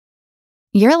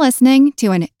You're listening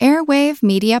to an Airwave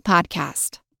Media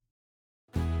Podcast.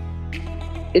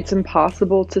 It's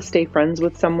impossible to stay friends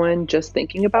with someone just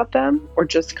thinking about them or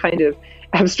just kind of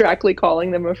abstractly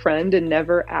calling them a friend and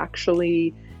never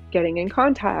actually getting in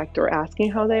contact or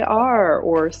asking how they are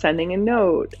or sending a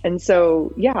note. And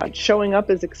so, showing up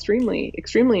is extremely,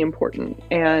 extremely important.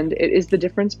 And it is the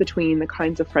difference between the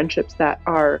kinds of friendships that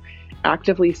are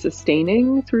actively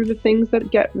sustaining through the things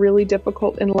that get really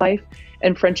difficult in life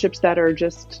and friendships that are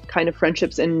just kind of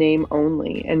friendships in name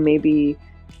only and maybe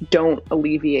don't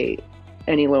alleviate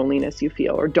any loneliness you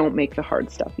feel or don't make the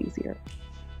hard stuff easier.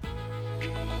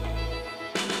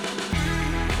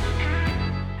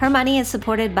 Her Money is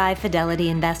supported by Fidelity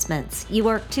Investments. You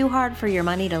work too hard for your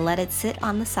money to let it sit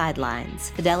on the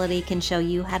sidelines. Fidelity can show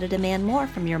you how to demand more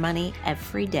from your money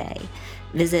every day.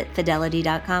 Visit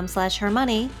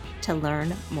fidelity.com/hermoney to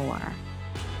learn more.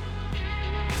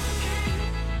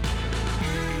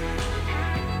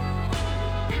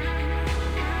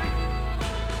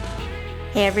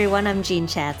 Hey everyone, I'm Jean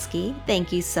Chatzky.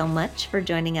 Thank you so much for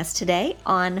joining us today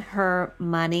on Her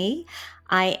Money.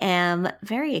 I am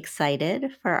very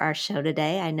excited for our show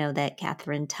today. I know that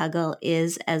Katherine Tuggle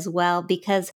is as well,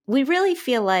 because we really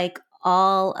feel like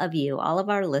all of you, all of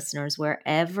our listeners,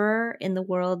 wherever in the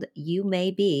world you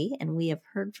may be, and we have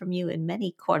heard from you in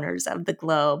many corners of the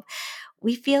globe,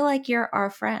 we feel like you're our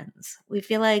friends. We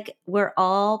feel like we're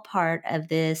all part of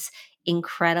this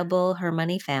incredible Her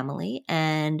Money family,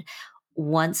 and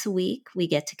once a week, we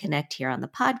get to connect here on the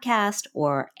podcast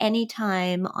or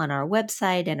anytime on our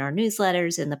website and our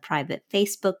newsletters in the private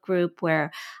Facebook group, where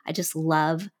I just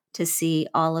love to see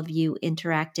all of you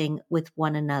interacting with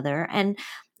one another. And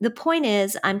the point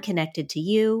is, I'm connected to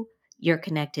you. You're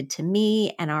connected to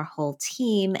me and our whole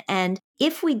team. And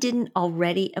if we didn't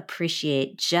already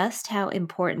appreciate just how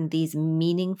important these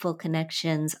meaningful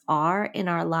connections are in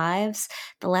our lives,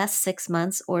 the last 6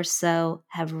 months or so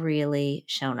have really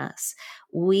shown us.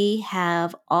 We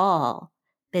have all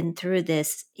been through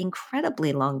this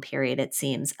incredibly long period, it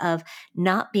seems, of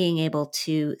not being able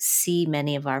to see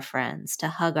many of our friends, to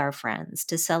hug our friends,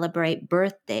 to celebrate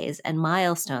birthdays and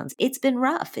milestones. It's been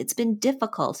rough. It's been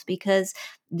difficult because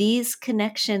these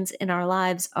connections in our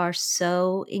lives are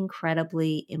so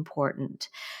incredibly important.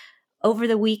 Over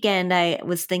the weekend, I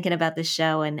was thinking about the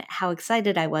show and how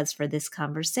excited I was for this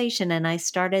conversation. And I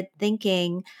started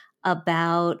thinking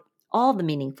about all the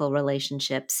meaningful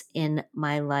relationships in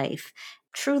my life.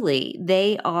 Truly,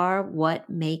 they are what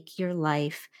make your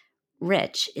life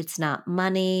rich. It's not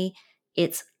money.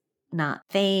 It's not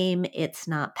fame. It's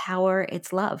not power.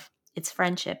 It's love. It's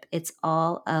friendship. It's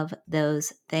all of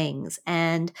those things.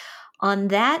 And on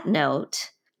that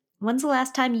note, when's the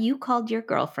last time you called your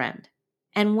girlfriend?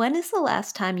 And when is the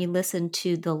last time you listened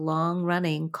to the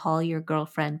long-running Call Your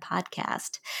Girlfriend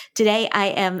podcast? Today, I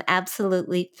am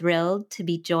absolutely thrilled to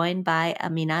be joined by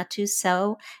Aminatou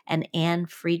Sow and Ann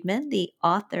Friedman, the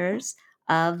authors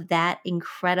of that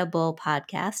incredible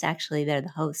podcast. Actually, they're the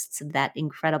hosts of that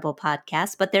incredible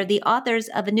podcast, but they're the authors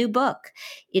of a new book.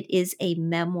 It is a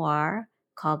memoir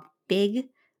called Big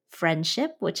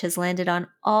Friendship, which has landed on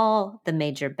all the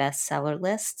major bestseller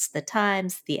lists, the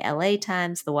Times, the LA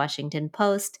Times, the Washington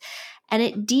Post, and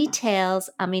it details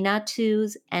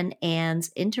Aminatou's and Ann's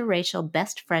interracial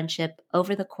best friendship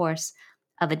over the course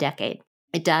of a decade.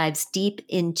 It dives deep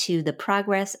into the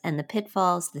progress and the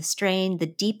pitfalls, the strain, the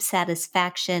deep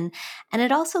satisfaction, and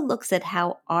it also looks at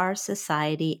how our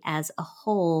society as a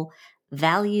whole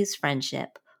values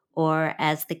friendship, or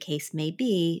as the case may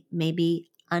be, maybe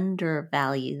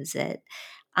undervalues it.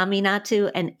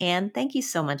 Aminatou and Ann, thank you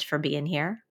so much for being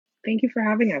here. Thank you for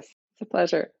having us. It's a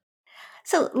pleasure.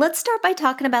 So let's start by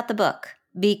talking about the book,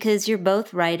 because you're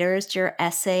both writers, you're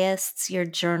essayists, you're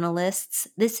journalists.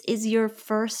 This is your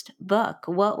first book.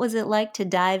 What was it like to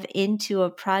dive into a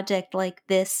project like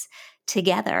this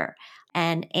together?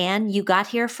 And Ann, you got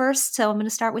here first, so I'm going to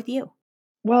start with you.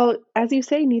 Well, as you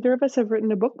say, neither of us have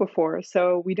written a book before,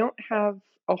 so we don't have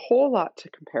a whole lot to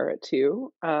compare it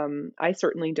to. I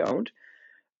certainly don't.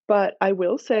 But I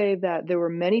will say that there were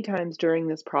many times during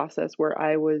this process where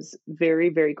I was very,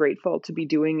 very grateful to be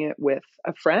doing it with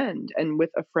a friend and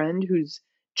with a friend whose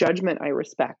judgment I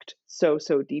respect so,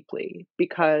 so deeply.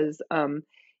 Because,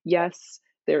 yes,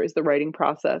 there is the writing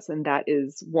process, and that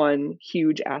is one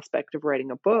huge aspect of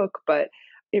writing a book, but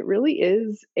it really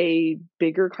is a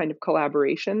bigger kind of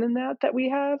collaboration than that we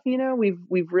have. You know,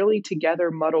 we've really together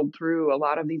muddled through a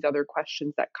lot of these other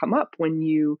questions that come up when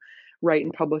you write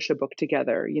and publish a book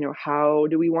together? How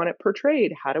do we want it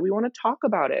portrayed? How do we want to talk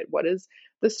about it? What is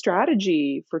the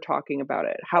strategy for talking about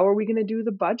it? How are we going to do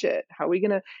the budget? How are we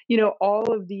going to,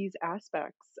 all of these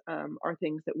aspects are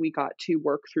things that we got to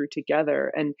work through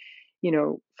together. And,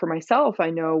 for myself, I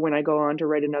know when I go on to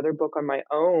write another book on my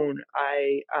own,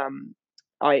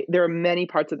 there are many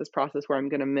parts of this process where I'm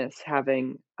going to miss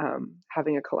having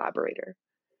a collaborator.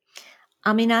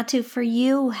 Aminatu, for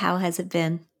you, how has it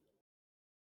been?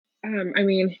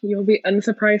 You'll be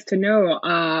unsurprised to know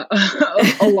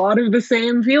a lot of the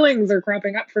same feelings are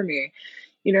cropping up for me.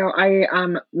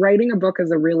 Writing a book is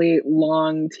a really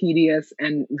long, tedious,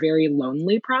 and very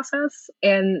lonely process.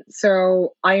 And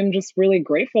so I am just really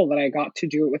grateful that I got to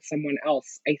do it with someone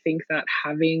else. I think that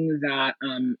having that,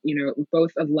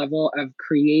 both a level of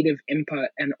creative input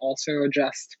and also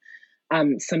just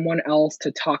someone else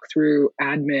to talk through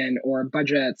admin or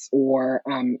budgets or,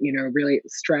 really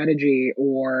strategy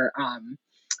or,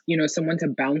 someone to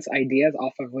bounce ideas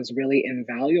off of was really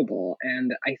invaluable.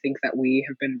 And I think that we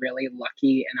have been really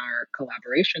lucky in our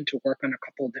collaboration to work on a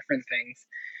couple different things.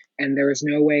 And there was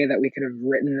no way that we could have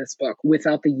written this book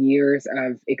without the years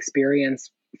of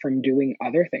experience from doing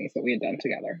other things that we had done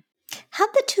together.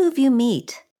 How'd the two of you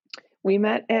meet? We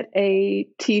met at a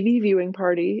TV viewing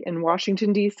party in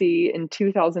Washington, D.C. in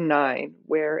 2009,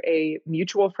 where a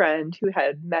mutual friend who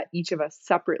had met each of us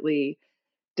separately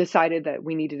decided that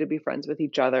we needed to be friends with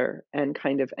each other and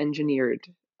kind of engineered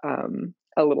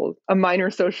a minor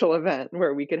social event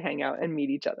where we could hang out and meet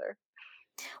each other.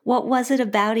 What was it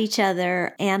about each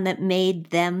other, and that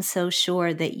made them so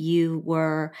sure that you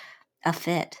were a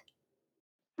fit?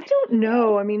 I don't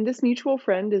know. I mean, this mutual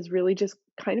friend is really just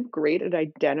kind of great at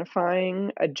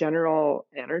identifying a general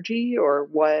energy or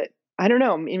what, I don't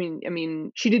know. I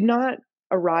mean, she did not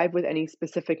arrive with any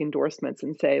specific endorsements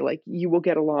and say like, you will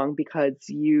get along because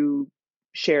you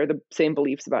share the same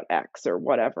beliefs about X or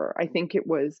whatever. I think it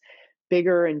was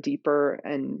bigger and deeper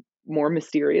and more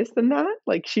mysterious than that.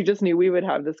 Like she just knew we would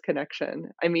have this connection.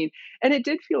 I mean, and it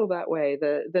did feel that way.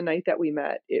 The night that we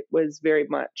met, it was very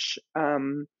much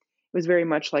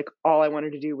like all I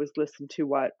wanted to do was listen to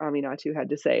what Aminatu had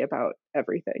to say about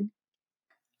everything.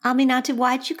 Aminatu,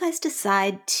 why did you guys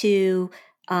decide to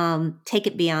take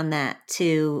it beyond that,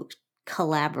 to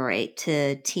collaborate,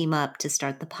 to team up, to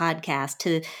start the podcast,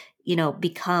 to,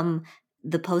 become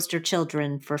the poster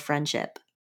children for friendship?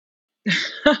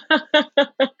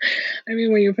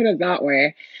 When you put it that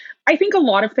way, I think a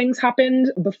lot of things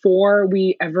happened before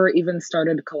we ever even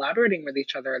started collaborating with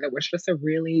each other. That was just a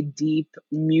really deep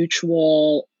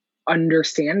mutual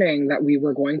understanding that we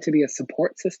were going to be a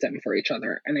support system for each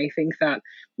other. And I think that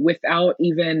without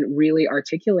even really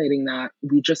articulating that,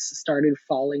 we just started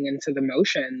falling into the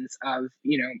motions of,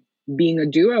 being a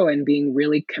duo and being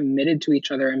really committed to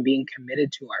each other and being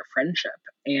committed to our friendship.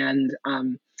 And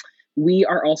we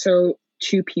are also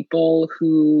two people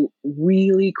who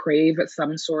really crave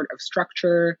some sort of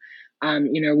structure.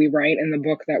 We write in the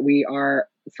book that we are,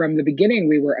 from the beginning,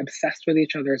 we were obsessed with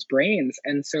each other's brains.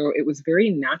 And so it was very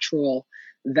natural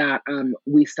that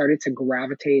we started to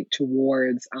gravitate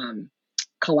towards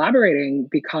collaborating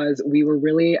because we were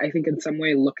really, I think, in some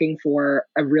way looking for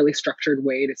a really structured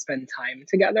way to spend time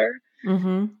together.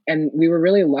 Mm-hmm. And we were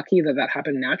really lucky that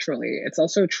happened naturally. It's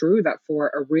also true that for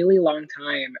a really long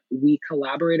time, we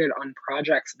collaborated on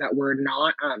projects that were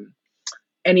not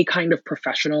any kind of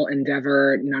professional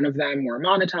endeavor. None of them were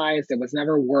monetized. It was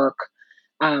never work.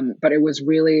 But it was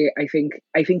really, I think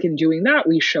in doing that,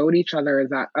 we showed each other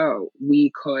that,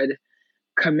 we could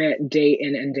commit day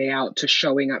in and day out to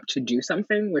showing up to do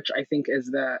something, which I think is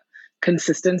the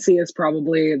consistency is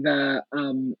probably the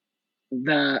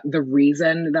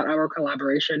reason that our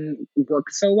collaboration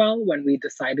worked so well when we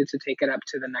decided to take it up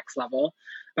to the next level.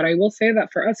 But I will say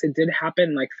that for us, it did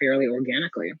happen like fairly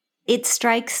organically. It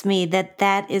strikes me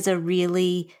that is a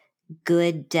really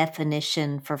good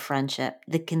definition for friendship,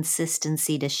 the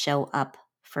consistency to show up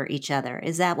for each other.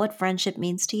 Is that what friendship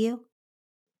means to you?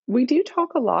 We do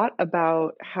talk a lot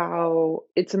about how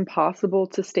it's impossible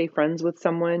to stay friends with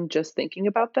someone just thinking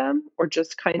about them or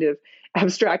just kind of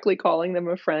abstractly calling them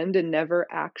a friend and never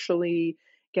actually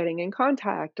getting in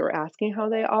contact or asking how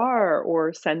they are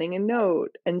or sending a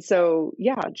note. And so,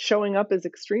 yeah, showing up is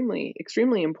extremely,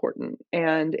 extremely important.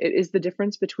 And it is the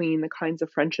difference between the kinds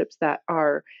of friendships that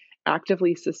are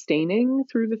actively sustaining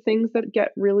through the things that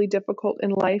get really difficult in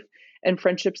life and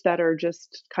friendships that are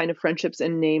just kind of friendships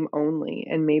in name only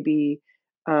and maybe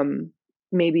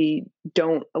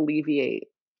don't alleviate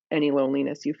any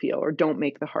loneliness you feel or don't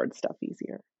make the hard stuff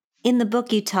easier. In the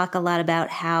book, you talk a lot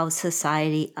about how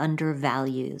society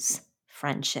undervalues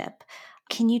friendship.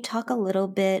 Can you talk a little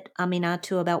bit,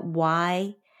 Aminatu, about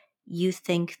why you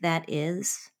think that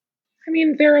is? I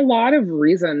mean, there are a lot of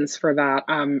reasons for that,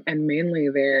 and mainly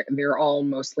they're all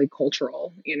mostly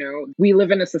cultural. You know, we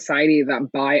live in a society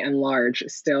that, by and large,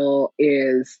 still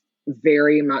is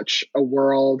very much a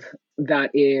world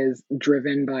that is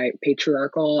driven by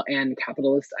patriarchal and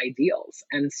capitalist ideals,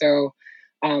 and so,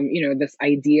 this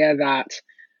idea that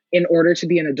in order to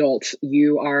be an adult,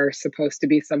 you are supposed to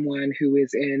be someone who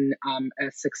is in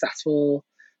a successful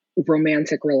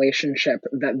romantic relationship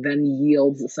that then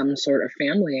yields some sort of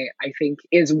family, I think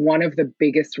is one of the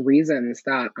biggest reasons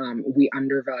that we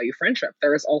undervalue friendship.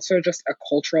 There is also just a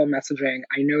cultural messaging.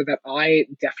 I know that I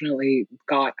definitely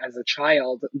got as a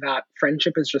child that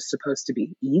friendship is just supposed to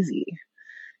be easy.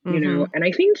 And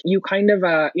I think you kind of,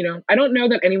 I don't know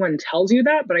that anyone tells you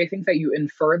that, but I think that you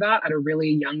infer that at a really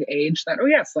young age that, oh,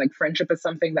 yes, like friendship is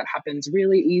something that happens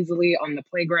really easily on the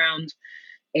playground,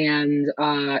 and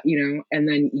and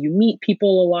then you meet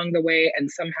people along the way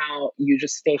and somehow you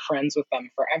just stay friends with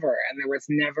them forever, and there was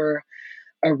never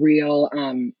a real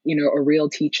a real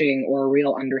teaching or a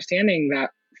real understanding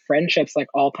that friendships, like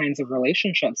all kinds of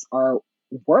relationships, are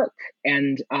work,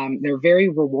 and they're very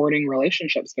rewarding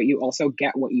relationships, but you also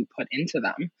get what you put into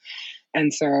them.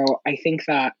 And so I think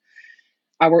that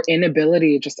our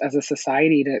inability just as a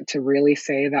society to really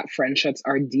say that friendships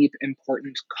are deep,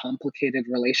 important, complicated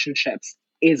relationships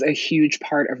is a huge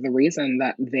part of the reason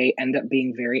that they end up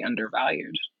being very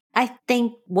undervalued. I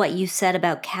think what you said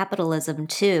about capitalism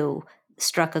too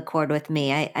struck a chord with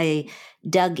me. I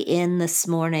dug in this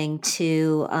morning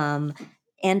to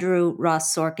Andrew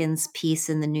Ross Sorkin's piece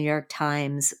in the New York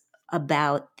Times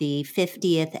about the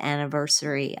 50th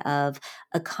anniversary of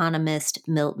economist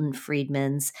Milton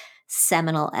Friedman's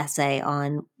seminal essay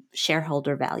on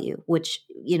shareholder value, which,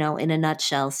 in a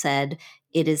nutshell said,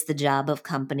 it is the job of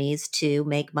companies to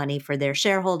make money for their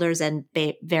shareholders and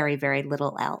very, very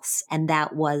little else. And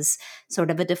that was sort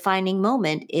of a defining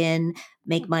moment in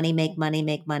make money, make money,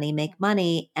 make money, make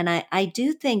money. And I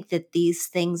do think that these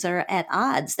things are at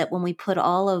odds, that when we put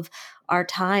all of our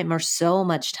time or so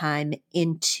much time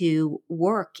into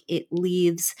work, it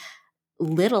leaves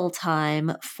little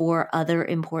time for other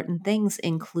important things,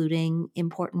 including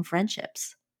important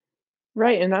friendships.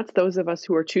 Right. And that's those of us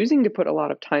who are choosing to put a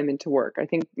lot of time into work. I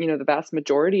think, the vast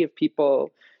majority of people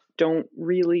don't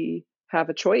really have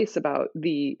a choice about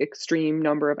the extreme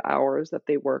number of hours that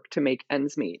they work to make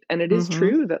ends meet. And it is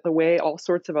true that the way all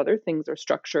sorts of other things are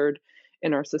structured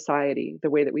in our society, the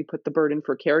way that we put the burden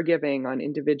for caregiving on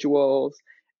individuals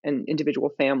and individual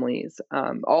families,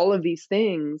 all of these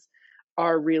things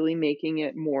are really making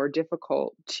it more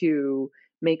difficult to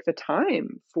make the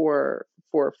time for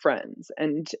friends.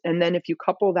 And then if you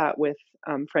couple that with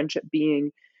friendship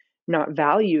being not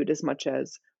valued as much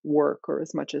as work or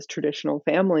as much as traditional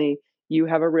family, you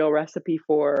have a real recipe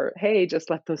for, hey, just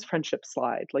let those friendships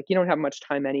slide. Like, you don't have much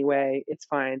time anyway. It's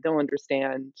fine. They'll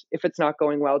understand. If it's not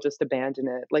going well, just abandon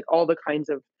it. Like all the kinds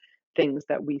of things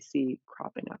that we see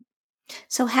cropping up.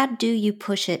 So how do you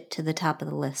push it to the top of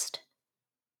the list?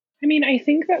 I mean, I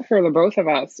think that for the both of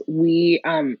us, we,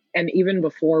 and even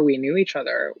before we knew each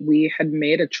other, we had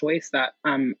made a choice that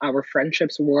our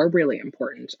friendships were really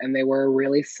important, and they were a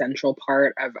really central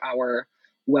part of our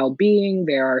well being.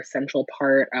 They are a central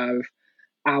part of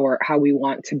how we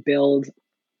want to build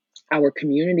our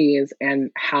communities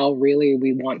and how really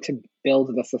we want to build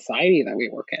the society that we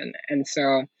work in. And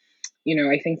so,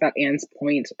 I think that Anne's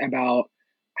point about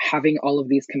having all of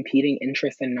these competing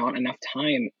interests and not enough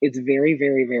time is very,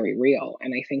 very, very real.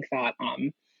 And I think that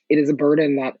it is a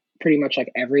burden that pretty much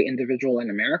like every individual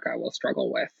in America will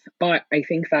struggle with. But I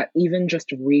think that even just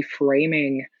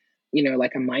reframing,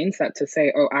 like a mindset to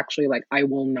say, oh, actually, like I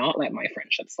will not let my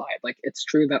friendship slide. Like it's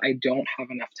true that I don't have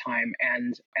enough time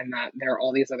and that there are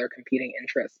all these other competing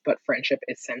interests, but friendship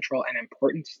is central and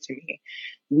important to me.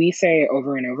 We say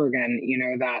over and over again,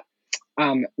 that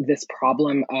this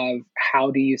problem of how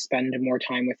do you spend more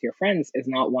time with your friends is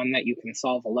not one that you can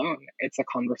solve alone. It's a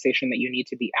conversation that you need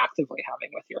to be actively having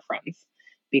with your friends.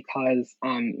 Because,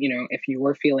 if you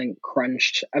were feeling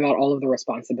crunched about all of the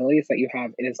responsibilities that you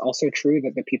have, it is also true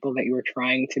that the people that you are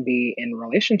trying to be in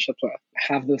relationships with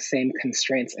have those same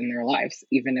constraints in their lives,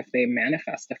 even if they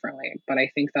manifest differently. But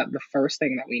I think that the first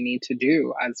thing that we need to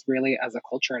do as a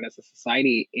culture and as a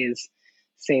society is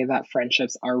say that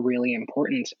friendships are really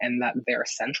important and that they're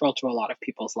central to a lot of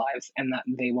people's lives, and that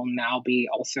they will now be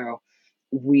also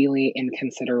really in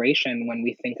consideration when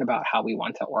we think about how we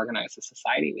want to organize the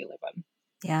society we live in.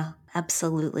 Yeah,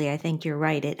 absolutely. I think you're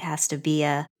right. It has to be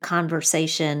a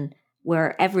conversation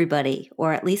where everybody,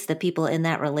 or at least the people in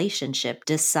that relationship,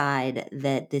 decide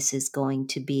that this is going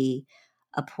to be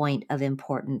a point of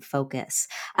important focus.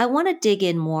 I want to dig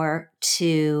in more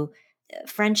to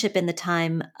friendship in the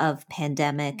time of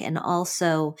pandemic and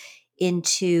also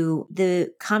into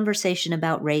the conversation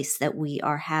about race that we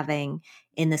are having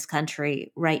in this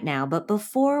country right now. But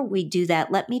before we do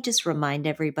that, let me just remind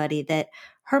everybody that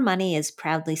Her Money is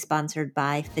proudly sponsored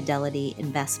by Fidelity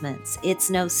Investments. It's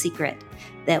no secret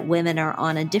that women are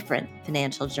on a different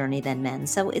financial journey than men,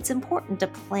 so it's important to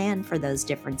plan for those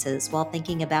differences while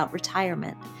thinking about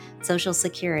retirement, Social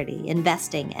Security,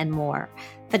 investing, and more.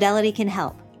 Fidelity can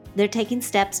help. They're taking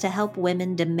steps to help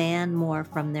women demand more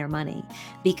from their money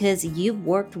because you've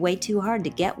worked way too hard to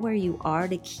get where you are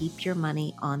to keep your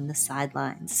money on the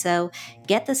sidelines. So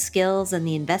get the skills and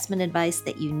the investment advice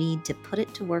that you need to put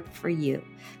it to work for you.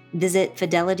 Visit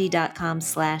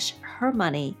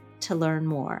fidelity.com/hermoney to learn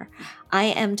more. I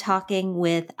am talking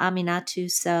with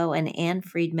Aminatou Sow and Ann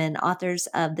Friedman, authors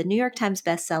of the New York Times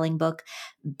bestselling book,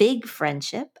 Big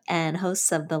Friendship, and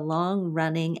hosts of the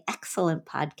long-running, excellent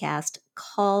podcast,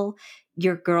 Call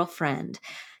Your Girlfriend.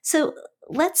 So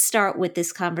let's start with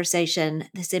this conversation,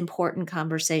 this important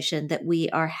conversation that we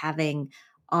are having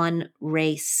on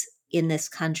race in this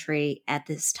country at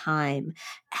this time.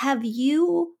 Have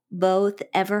you both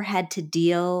ever had to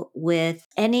deal with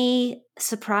any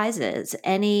surprises,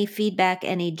 any feedback,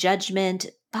 any judgment,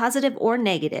 positive or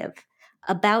negative,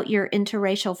 about your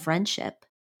interracial friendship?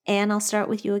 Anne, I'll start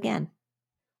with you again.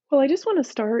 Well, I just want to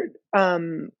start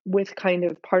with kind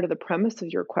of part of the premise of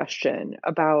your question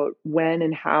about when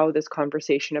and how this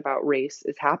conversation about race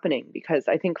is happening, because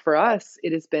I think for us,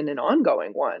 it has been an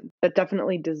ongoing one that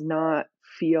definitely does not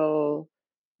feel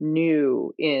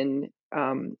new in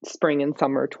spring and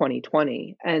summer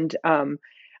 2020. And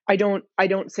I don't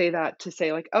say that to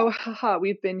say like, oh, haha,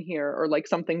 we've been here, or like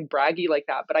something braggy like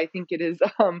that. But I think it is,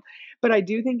 but I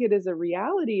do think it is a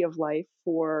reality of life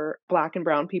for Black and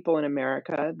Brown people in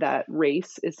America that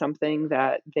race is something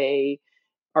that they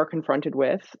are confronted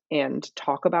with and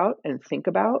talk about and think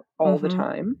about all the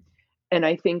time. And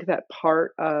I think that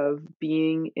part of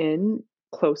being in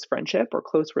close friendship or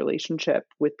close relationship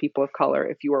with people of color,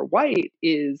 if you are white,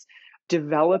 is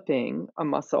developing a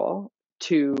muscle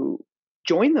to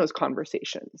join those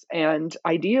conversations and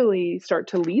ideally start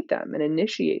to lead them and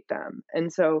initiate them.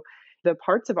 And so the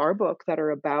parts of our book that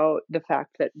are about the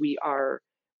fact that we are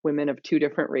women of two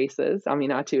different races,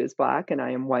 Aminatou is Black and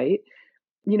I am white,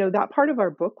 that part of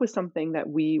our book was something that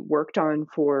we worked on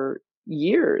for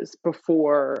years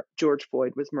before George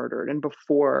Floyd was murdered and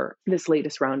before this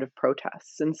latest round of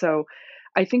protests. And so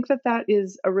I think that that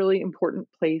is a really important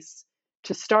place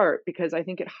to start, because I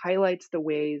think it highlights the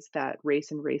ways that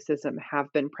race and racism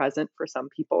have been present for some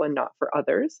people and not for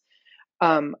others.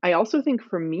 I also think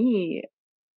for me,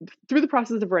 through the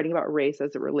process of writing about race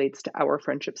as it relates to our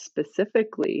friendship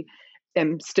specifically,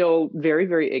 am still very,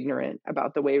 very ignorant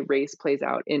about the way race plays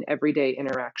out in everyday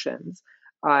interactions.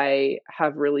 I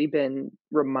have really been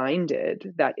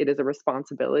reminded that it is a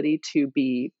responsibility to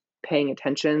be paying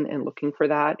attention and looking for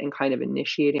that and kind of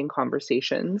initiating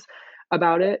conversations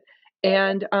about it.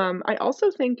 And I also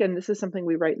think, and this is something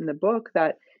we write in the book,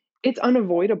 that it's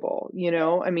unavoidable,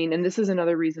 and this is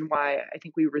another reason why I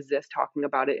think we resist talking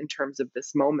about it in terms of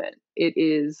this moment. It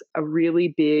is a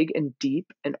really big and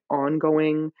deep and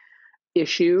ongoing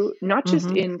issue, not just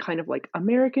in kind of like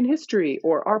American history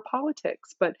or our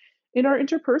politics, but in our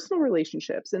interpersonal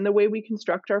relationships and the way we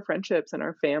construct our friendships and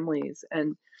our families.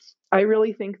 And I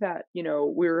really think that,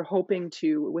 we're hoping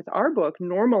to, with our book,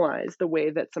 normalize the way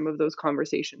that some of those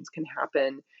conversations can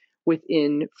happen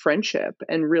within friendship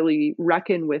and really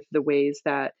reckon with the ways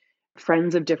that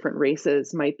friends of different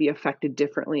races might be affected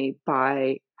differently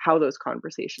by how those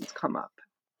conversations come up.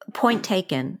 Point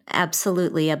taken,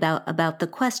 absolutely, about the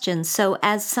question. So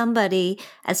as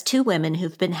two women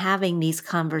who've been having these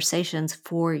conversations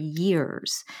for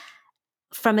years,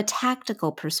 from a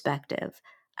tactical perspective,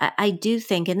 I do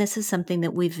think, and this is something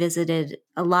that we've visited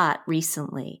a lot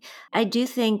recently, I do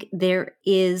think there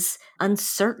is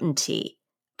uncertainty,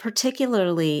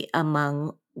 particularly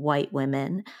among white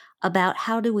women, about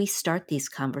how do we start these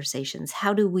conversations?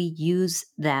 How do we use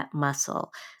that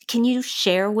muscle? Can you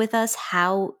share with us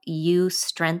how you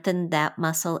strengthened that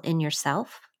muscle in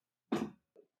yourself?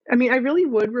 I mean, I really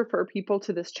would refer people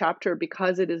to this chapter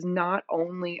because it is not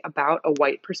only about a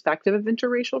white perspective of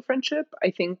interracial friendship.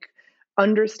 I think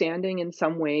understanding in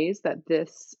some ways that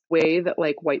this way that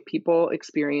like white people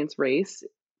experience race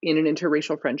in an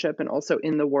interracial friendship and also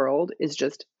in the world is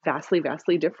just vastly,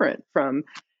 vastly different from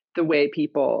the way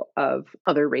people of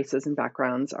other races and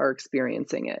backgrounds are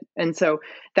experiencing it. And so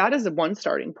that is one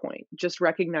starting point, just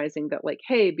recognizing that like,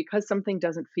 hey, because something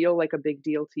doesn't feel like a big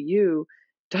deal to you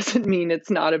doesn't mean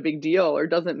it's not a big deal or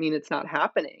doesn't mean it's not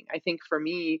happening. I think for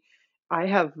me, I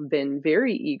have been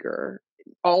very eager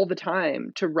all the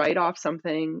time to write off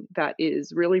something that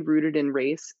is really rooted in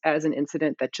race as an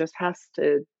incident that just has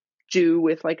to do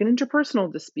with like an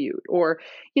interpersonal dispute, or,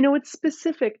 it's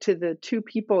specific to the two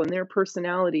people and their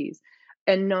personalities,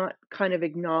 and not kind of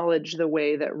acknowledge the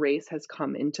way that race has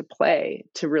come into play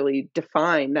to really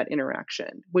define that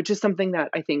interaction, which is something that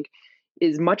I think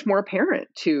is much more apparent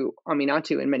to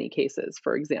Aminatu in many cases,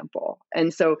 for example.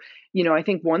 And so, I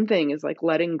think one thing is like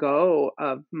letting go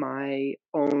of my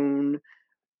own,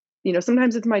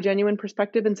 sometimes it's my genuine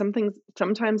perspective, and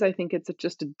sometimes I think it's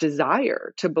just a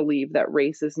desire to believe that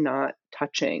race is not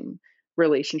touching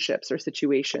relationships or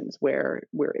situations where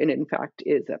it in fact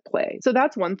is at play. So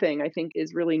that's one thing I think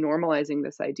is really normalizing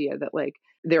this idea that like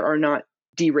there are not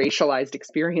deracialized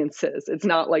experiences. It's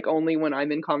not like only when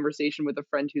I'm in conversation with a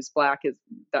friend who's Black is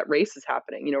that race is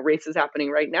happening. Race is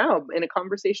happening right now in a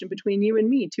conversation between you and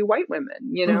me, two white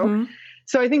women. Mm-hmm.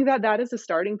 So I think that is a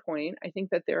starting point. I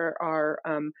think that there are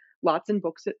lots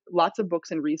of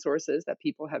books and resources that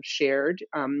people have shared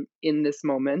in this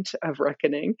moment of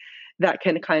reckoning that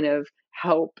can kind of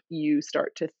help you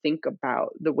start to think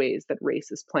about the ways that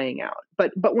race is playing out.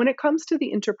 But when it comes to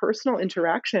the interpersonal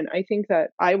interaction, I think that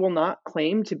I will not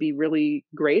claim to be really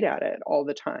great at it all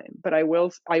the time. But I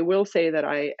will say that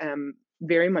I am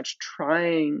very much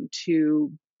trying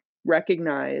to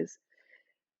recognize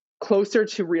closer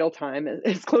to real time,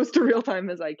 as close to real time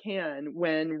as I can,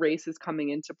 when race is coming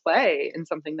into play in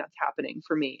something that's happening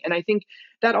for me. And I think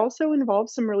that also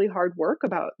involves some really hard work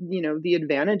about, the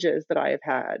advantages that I have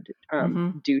had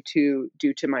due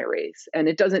to my race. And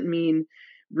it doesn't mean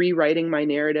rewriting my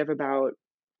narrative about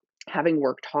having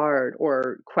worked hard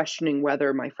or questioning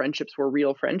whether my friendships were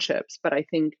real friendships. But I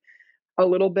think a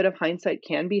little bit of hindsight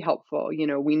can be helpful.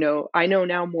 I know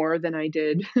now more than I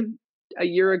did a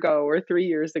year ago or 3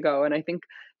 years ago. And I think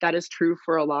that is true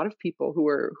for a lot of people who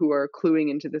are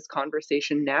cluing into this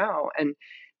conversation now and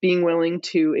being willing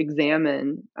to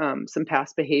examine some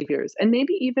past behaviors and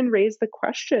maybe even raise the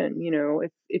question,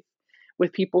 if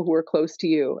with people who are close to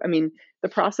you. I mean, the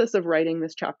process of writing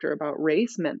this chapter about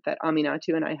race meant that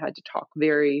Aminatu and I had to talk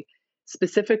very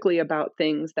specifically about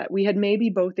things that we had maybe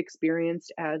both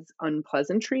experienced as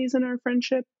unpleasantries in our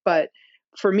friendship, but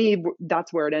for me,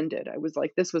 that's where it ended. I was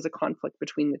like, this was a conflict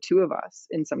between the two of us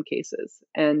in some cases.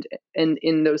 And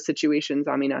in those situations,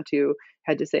 Aminatu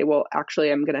had to say, well, actually,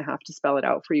 I'm going to have to spell it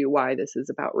out for you why this is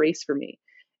about race for me.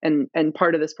 And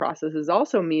part of this process is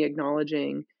also me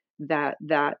acknowledging that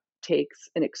takes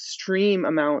an extreme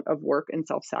amount of work and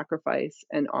self-sacrifice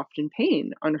and often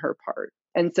pain on her part.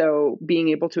 And so being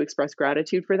able to express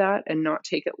gratitude for that and not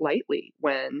take it lightly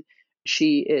when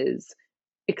she is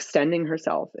extending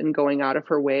herself and going out of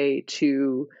her way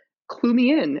to clue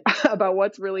me in about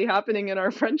what's really happening in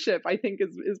our friendship, I think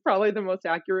is probably the most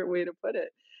accurate way to put it.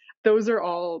 Those are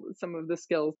all some of the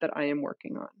skills that I am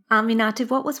working on. Aminatu,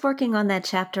 what was working on that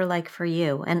chapter like for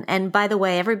you? And by the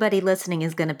way, everybody listening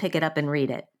is going to pick it up and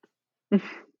read it.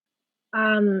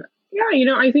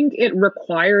 Yeah, I think it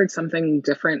required something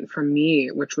different from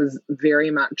me, which was very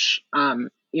much,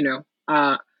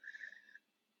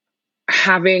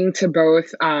 having to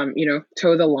both,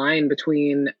 toe the line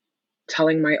between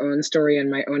telling my own story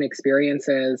and my own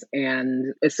experiences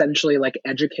and essentially like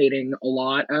educating a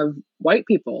lot of white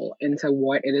people into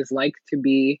what it is like to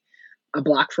be a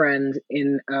Black friend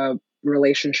in a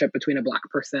relationship between a Black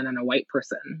person and a white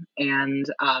person.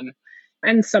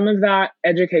 And some of that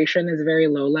education is very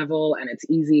low level and it's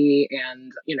easy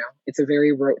and, it's a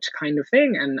very rote kind of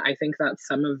thing. And I think that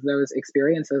some of those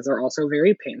experiences are also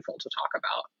very painful to talk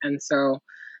about. And so,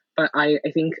 but I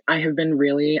think I have been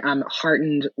really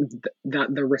heartened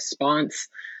that the response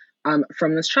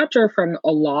from this chapter from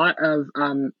a lot of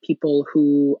people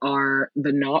who are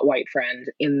the not white friend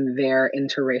in their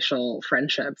interracial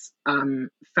friendships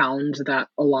found that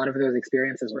a lot of those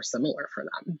experiences were similar for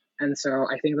them. And so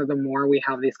I think that the more we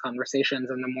have these conversations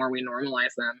and the more we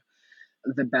normalize them,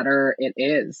 the better it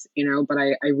is, but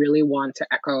I really want to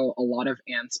echo a lot of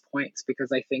Anne's points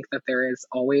because I think that there is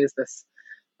always this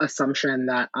assumption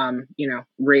that,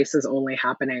 race is only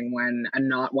happening when a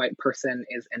not white person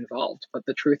is involved. But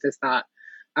the truth is that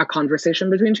a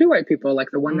conversation between two white people, like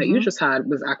the one that you just had,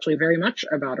 was actually very much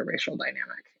about a racial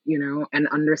dynamic, and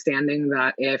understanding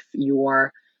that if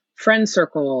your friend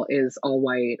circle is all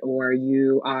white or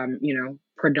you,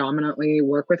 predominantly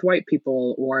work with white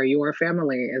people or your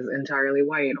family is entirely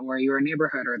white or your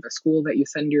neighborhood or the school that you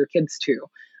send your kids to,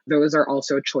 those are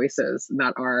also choices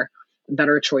that are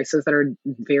choices that are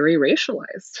very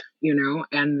racialized,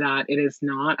 and that it is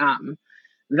not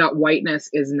that whiteness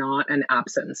is not an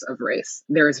absence of race.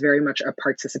 There is very much a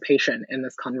participation in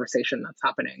this conversation that's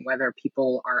happening, whether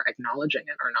people are acknowledging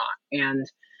it or not. And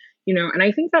and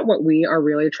I think that what we are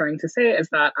really trying to say is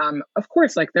that, of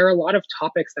course, like there are a lot of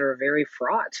topics that are very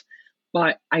fraught,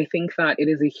 but I think that it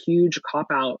is a huge cop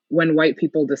out when white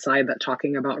people decide that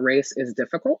talking about race is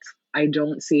difficult. I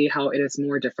don't see how it is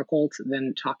more difficult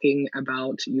than talking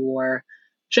about your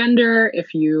gender.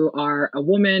 If you are a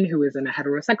woman who is in a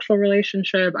heterosexual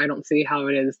relationship, I don't see how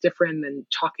it is different than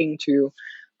talking to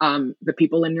the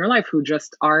people in your life who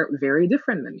just are very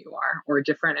different than you are, or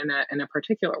different in a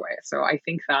particular way. So I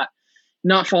think that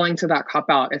not falling to that cop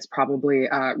out is probably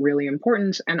really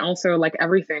important. And also, like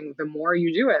everything, the more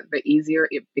you do it, the easier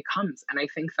it becomes. And I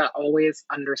think that always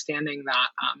understanding that,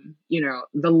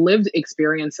 the lived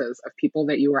experiences of people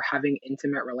that you are having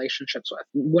intimate relationships with,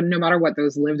 no matter what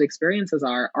those lived experiences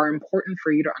are important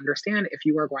for you to understand if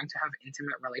you are going to have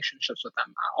intimate relationships with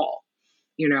them at all.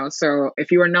 So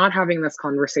if you are not having this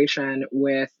conversation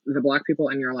with the Black people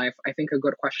in your life, I think a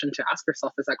good question to ask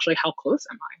yourself is actually, how close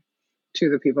am I to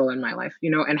the people in my life,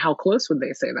 and how close would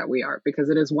they say that we are? Because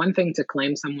it is one thing to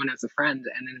claim someone as a friend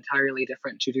and entirely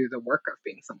different to do the work of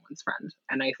being someone's friend.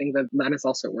 And I think that that is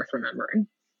also worth remembering.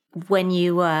 When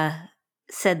you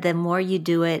said the more you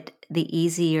do it, the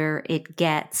easier it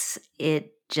gets,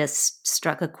 it just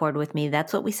struck a chord with me.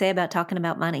 That's what we say about talking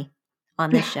about money on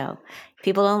this show.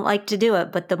 People don't like to do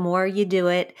it, but the more you do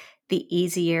it, the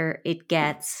easier it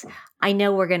gets. I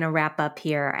know we're going to wrap up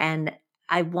here, and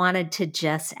I wanted to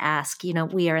just ask,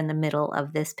 we are in the middle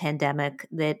of this pandemic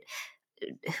that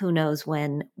who knows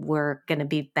when we're going to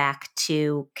be back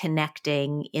to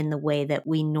connecting in the way that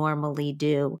we normally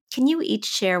do. Can you each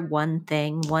share one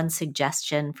thing, one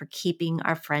suggestion for keeping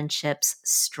our friendships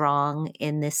strong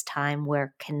in this time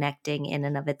where connecting in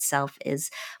and of itself is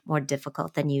more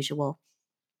difficult than usual?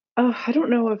 I don't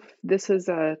know if this is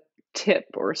a tip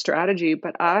or a strategy,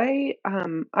 but I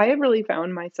have really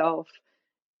found myself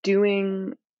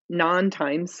doing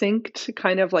non-time synced,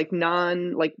 kind of like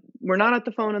we're not at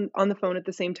the phone on the phone at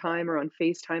the same time or on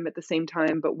FaceTime at the same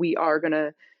time, but we are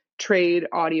gonna trade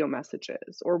audio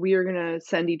messages, or we are gonna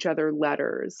send each other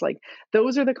letters. Like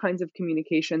those are the kinds of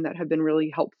communication that have been really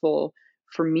helpful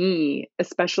for me,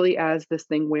 especially as this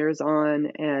thing wears on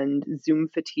and Zoom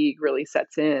fatigue really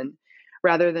sets in.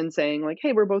 Rather than saying like,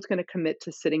 hey, we're both going to commit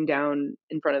to sitting down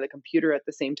in front of the computer at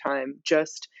the same time,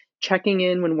 just checking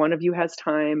in when one of you has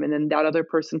time, and then that other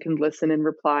person can listen and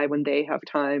reply when they have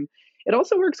time. It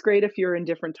also works great if you're in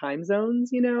different time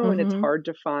zones, and it's hard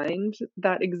to find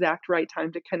that exact right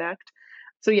time to connect.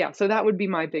 So that would be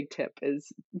my big tip: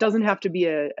 is doesn't have to be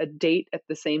a date at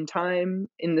the same time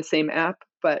in the same app,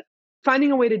 but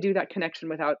finding a way to do that connection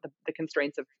without the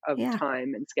constraints of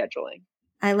time and scheduling.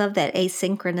 I love that,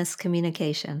 asynchronous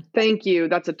communication. Thank you.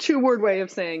 That's a 2-word way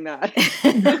of saying that.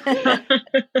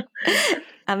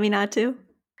 Aminatu?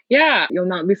 Yeah, you'll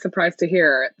not be surprised to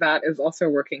hear that is also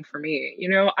working for me.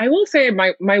 I will say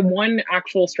my one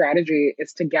actual strategy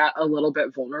is to get a little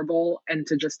bit vulnerable and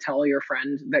to just tell your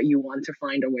friend that you want to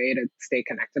find a way to stay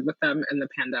connected with them in the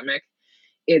pandemic.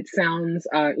 It sounds,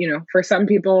 for some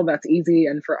people that's easy,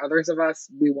 and for others of us,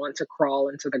 we want to crawl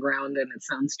into the ground and it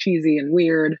sounds cheesy and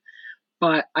weird.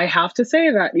 But I have to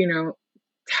say that,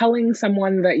 telling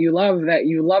someone that you love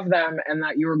them, and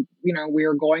that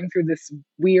we're going through this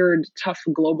weird, tough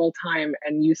global time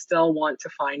and you still want to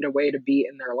find a way to be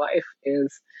in their life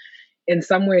is, in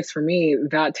some ways for me,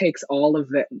 that takes all of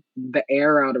the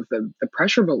air out of the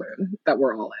pressure balloon that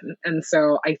we're all in. And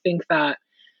so I think that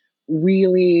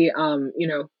really,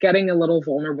 getting a little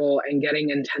vulnerable and getting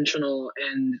intentional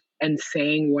and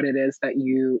saying what it is that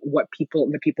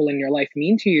the people in your life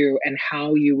mean to you and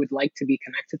how you would like to be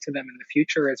connected to them in the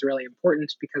future is really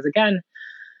important. Because again,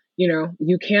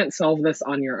 you can't solve this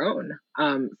on your own.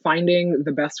 Finding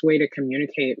the best way to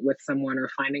communicate with someone, or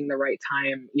finding the right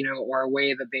time, or a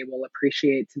way that they will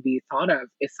appreciate to be thought of,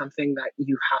 is something that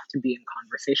you have to be in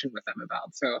conversation with them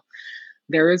about. So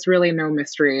there is really no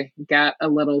mystery. Get a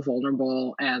little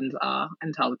vulnerable and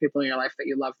tell the people in your life that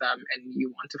you love them and you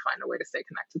want to find a way to stay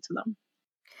connected to them.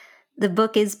 The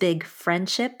book is Big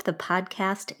Friendship. The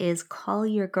podcast is Call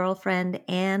Your Girlfriend.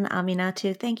 And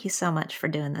Aminatu, thank you so much for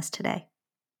doing this today.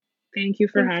 Thank you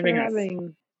for having us.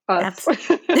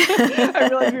 I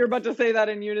realized we were about to say that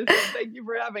in unison. Thank you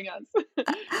for having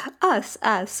us.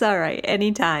 Us. All right.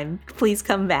 Anytime. Please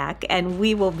come back, and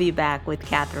we will be back with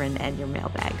Catherine and your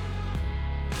mailbag.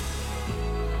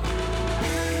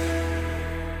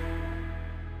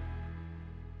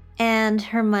 And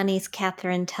Her Money's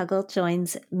Catherine Tuggle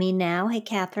joins me now. Hey,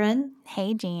 Catherine.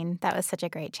 Hey, Jean. That was such a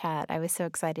great chat. I was so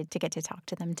excited to get to talk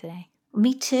to them today.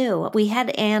 Me too. We had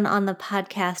Anne on the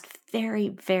podcast very,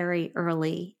 very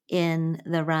early in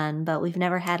the run, but we've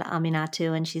never had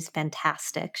Aminatu, and she's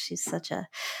fantastic. She's such a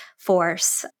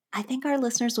force. I think our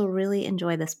listeners will really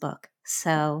enjoy this book.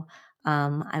 So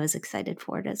I was excited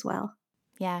for it as well.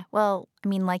 Yeah. Well, I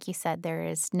mean, like you said, there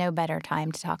is no better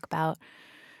time to talk about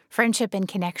friendship and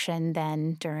connection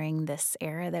than during this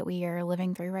era that we are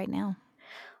living through right now.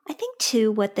 I think,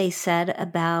 too, what they said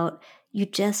about you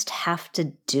just have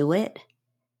to do it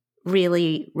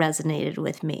really resonated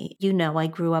with me. You know, I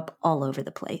grew up all over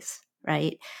the place,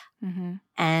 right? Mm-hmm.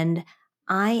 And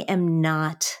I am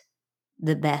not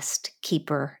the best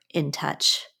keeper in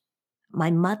touch.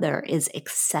 My mother is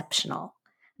exceptional.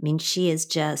 I mean, she is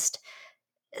just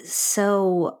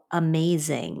so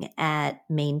amazing at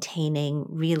maintaining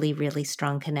really, really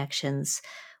strong connections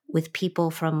with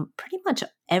people from pretty much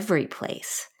every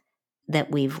place that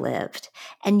we've lived.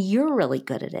 And you're really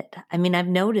good at it. I mean, I've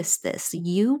noticed this.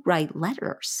 You write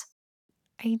letters.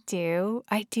 I do,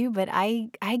 but I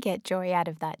get joy out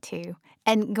of that too.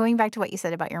 And going back to what you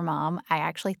said about your mom, I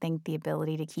actually think the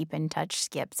ability to keep in touch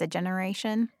skips a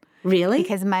generation. Really?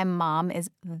 Because my mom is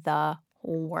the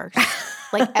worst.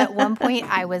 Like at one point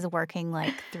I was working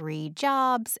like 3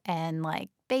 jobs and like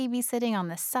babysitting on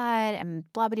the side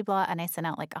and blah, blah, blah. And I sent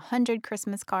out like 100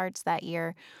 Christmas cards that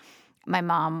year. My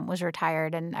mom was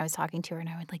retired and I was talking to her and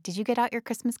I was like, "Did you get out your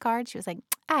Christmas card?" She was like,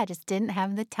 "I just didn't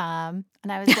have the time."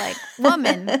 And I was like,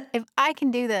 "Woman, if I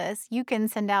can do this, you can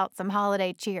send out some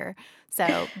holiday cheer.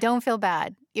 So don't feel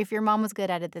bad. If your mom was good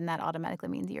at it, then that automatically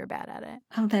means you're bad at it."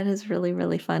 Oh, that is really,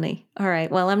 really funny. All right.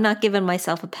 Well, I'm not giving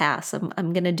myself a pass.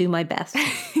 I'm going to do my best.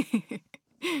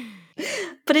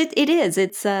 But it is.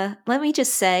 It's, let me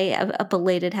just say a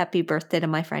belated happy birthday to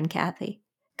my friend Kathy.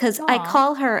 Because I Aw.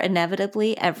 call her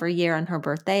inevitably every year on her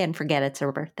birthday and forget it's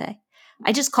her birthday.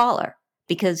 I just call her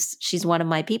because she's one of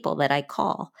my people that I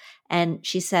call. And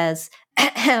she says,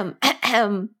 ahem,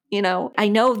 ahem, you know, I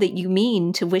know that you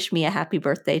mean to wish me a happy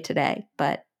birthday today,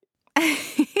 but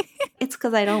it's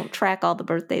because I don't track all the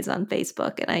birthdays on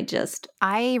Facebook and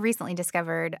I recently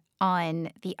discovered on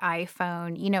the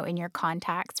iPhone, you know, in your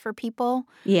contacts for people,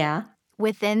 yeah.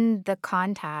 within the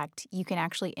contact, you can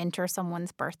actually enter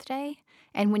someone's birthday.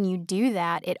 And when you do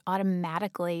that, it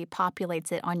automatically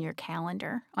populates it on your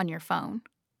calendar on your phone.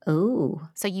 Oh,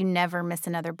 So you never miss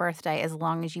another birthday as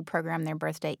long as you program their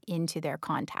birthday into their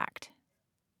contact,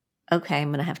 okay. I'm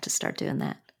going to have to start doing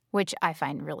that. which I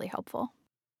find really helpful.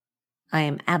 I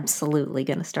am absolutely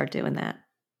going to start doing that.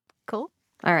 Cool.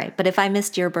 All right. But if I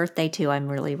missed your birthday too, I'm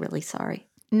really, really sorry.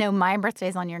 No, my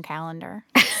birthday's on your calendar.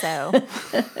 So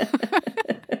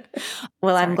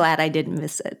Well, I'm Sorry. glad I didn't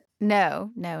miss it.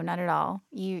 no, not at all.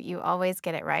 You always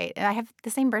get it right. And I have the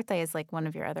same birthday as like one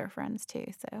of your other friends too.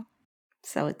 So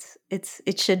So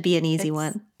it should be an easy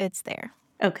one. It's there.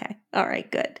 Okay. All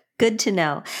right. Good. Good to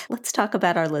know. Let's talk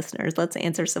about our listeners. Let's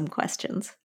answer some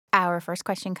questions. Our first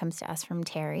question comes to us from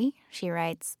Terry. She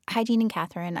writes, "Hi, Jean and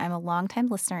Catherine. I'm a longtime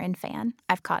listener and fan.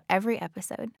 I've caught every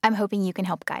episode. I'm hoping you can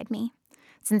help guide me.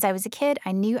 Since I was a kid,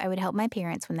 I knew I would help my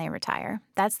parents when they retire.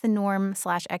 That's the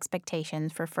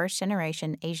norm/expectations for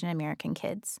first-generation Asian American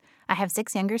kids. I have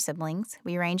 6 younger siblings.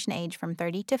 We range in age from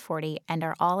 30 to 40 and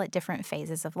are all at different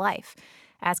phases of life.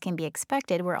 As can be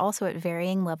expected, we're also at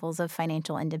varying levels of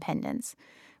financial independence.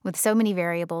 With so many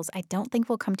variables, I don't think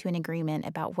we'll come to an agreement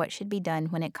about what should be done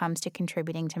when it comes to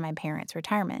contributing to my parents'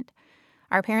 retirement.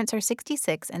 Our parents are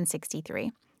 66 and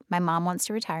 63. My mom wants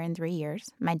to retire in 3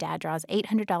 years. My dad draws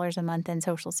 $800 a month in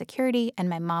Social Security, and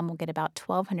my mom will get about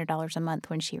 $1,200 a month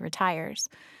when she retires.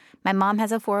 My mom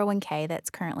has a 401k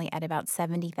that's currently at about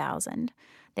 $70,000.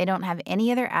 They don't have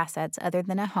any other assets other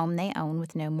than a home they own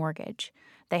with no mortgage.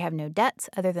 They have no debts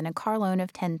other than a car loan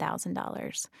of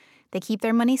 $10,000. They keep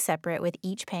their money separate, with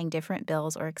each paying different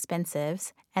bills or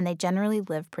expenses, and they generally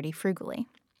live pretty frugally.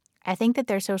 I think that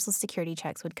their Social Security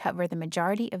checks would cover the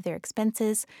majority of their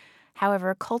expenses.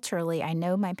 However, culturally, I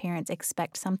know my parents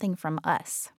expect something from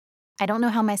us. I don't know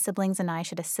how my siblings and I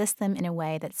should assist them in a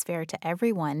way that's fair to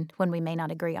everyone when we may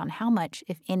not agree on how much,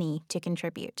 if any, to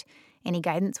contribute. Any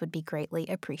guidance would be greatly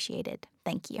appreciated.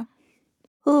 Thank you."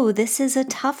 Ooh, this is a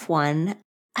tough one.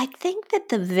 I think that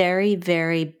the very,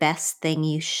 very best thing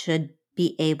you should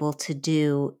be able to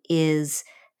do is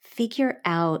figure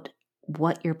out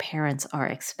what your parents are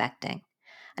expecting.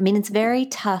 I mean, it's very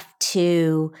tough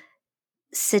to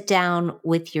sit down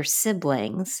with your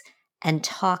siblings and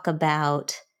talk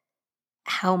about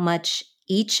how much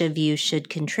each of you should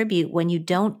contribute when you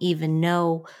don't even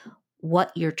know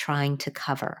what you're trying to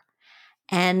cover.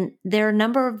 And there are a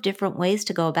number of different ways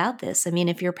to go about this. I mean,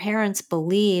 if your parents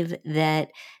believe that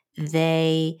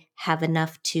they have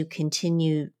enough to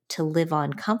continue to live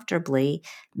on comfortably.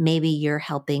 Maybe you're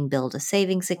helping build a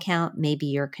savings account. Maybe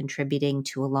you're contributing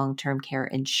to a long-term care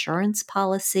insurance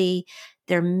policy.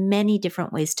 There are many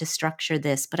different ways to structure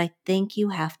this, but I think you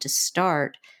have to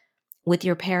start with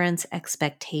your parents'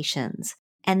 expectations.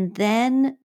 And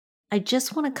then I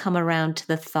just want to come around to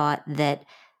the thought that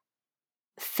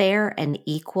fair and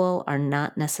equal are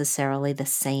not necessarily the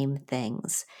same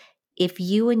things. If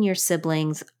you and your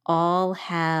siblings all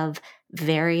have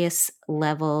various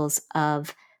levels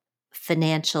of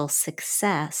financial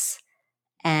success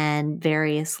and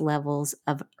various levels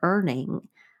of earning,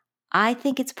 I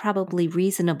think it's probably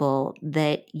reasonable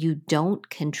that you don't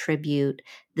contribute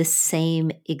the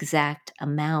same exact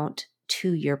amount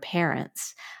to your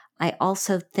parents. I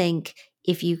also think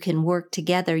if you can work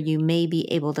together, you may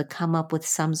be able to come up with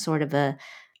some sort of a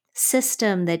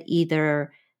system that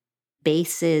either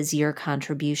bases your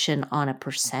contribution on a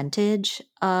percentage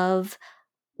of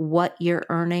what you're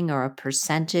earning or a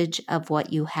percentage of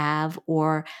what you have,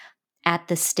 or at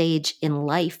the stage in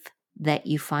life that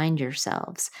you find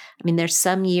yourselves. I mean, there's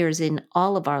some years in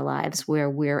all of our lives where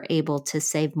we're able to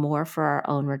save more for our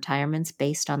own retirements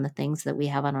based on the things that we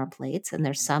have on our plates. And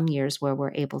there's some years where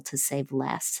we're able to save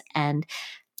less. And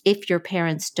if your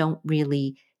parents don't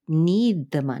really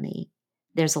need the money,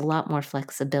 there's a lot more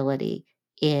flexibility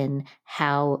in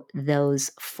how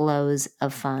those flows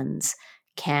of funds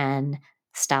can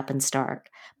stop and start.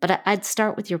 But I'd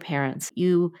start with your parents.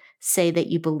 You say that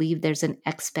you believe there's an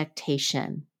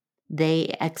expectation.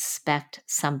 They expect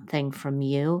something from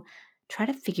you. Try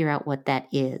to figure out what that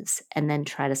is and then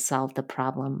try to solve the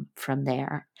problem from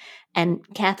there. And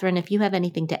Catherine, if you have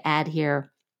anything to add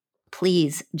here,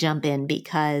 please jump in,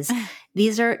 because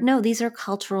these are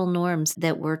cultural norms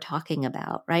that we're talking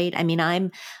about, right? I mean,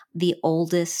 I'm the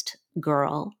oldest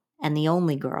girl and the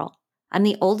only girl. I'm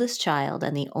the oldest child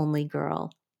and the only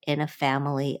girl in a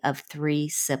family of 3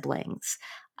 siblings.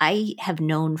 I have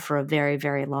known for a very,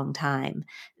 very long time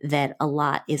that a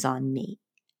lot is on me,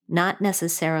 not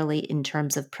necessarily in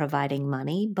terms of providing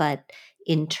money, but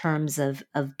in terms of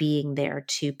being there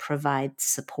to provide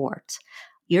support.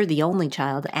 You're the only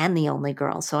child and the only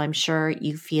girl, so I'm sure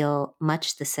you feel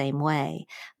much the same way.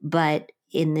 But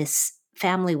in this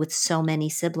family with so many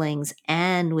siblings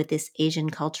and with this Asian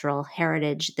cultural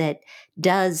heritage that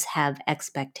does have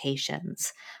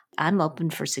expectations, I'm open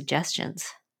for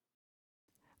suggestions.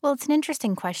 Well, it's an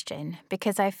interesting question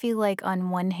because I feel like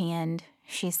on one hand,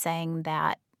 she's saying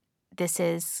that this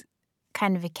is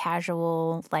kind of a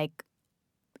casual, like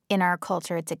in our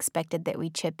culture, it's expected that we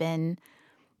chip in.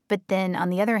 But then on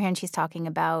the other hand, she's talking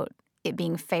about it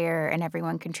being fair and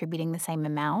everyone contributing the same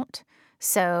amount.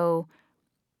 So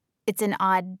it's an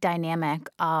odd dynamic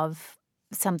of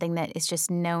something that is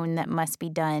just known that must be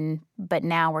done. But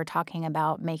now we're talking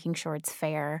about making sure it's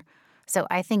fair. So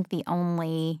I think the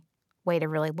only way to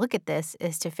really look at this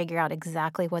is to figure out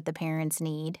exactly what the parents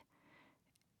need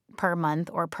per month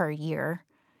or per year.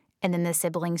 And then the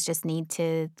siblings just need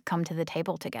to come to the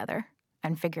table together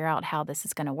and figure out how this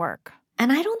is going to work.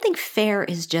 And I don't think fair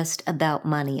is just about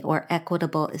money or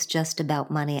equitable is just about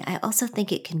money. I also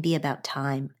think it can be about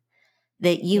time.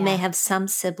 That you may have some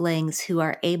siblings who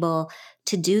are able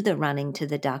to do the running to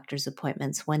the doctor's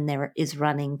appointments when there is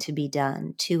running to be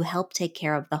done, to help take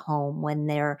care of the home when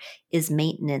there is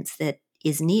maintenance that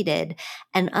is needed,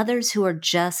 and others who are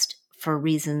just for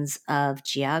reasons of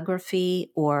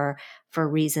geography or for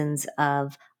reasons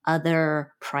of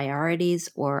other priorities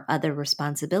or other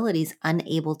responsibilities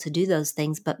unable to do those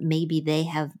things, but maybe they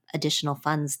have additional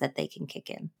funds that they can kick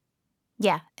in.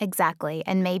 Yeah, exactly.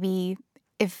 And maybe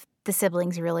if the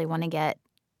siblings really want to get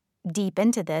deep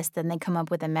into this, then they come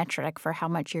up with a metric for how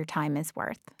much your time is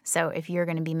worth. So if you're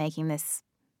going to be making this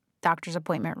doctor's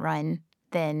appointment run,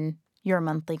 then your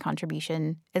monthly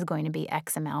contribution is going to be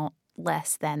X amount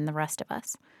less than the rest of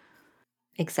us.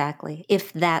 Exactly.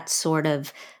 If that sort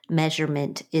of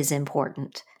measurement is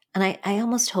important. And I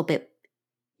almost hope it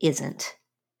isn't.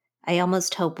 I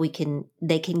almost hope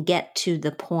they can get to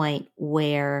the point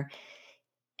where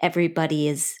everybody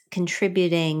is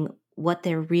contributing what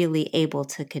they're really able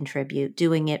to contribute,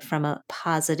 doing it from a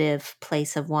positive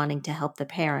place of wanting to help the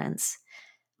parents,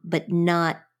 but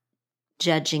not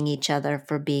judging each other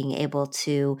for being able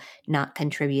to not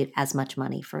contribute as much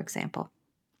money, for example.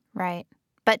 Right.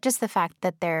 But just the fact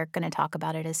that they're going to talk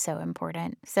about it is so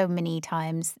important. So many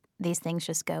times these things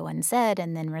just go unsaid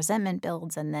and then resentment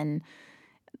builds and then,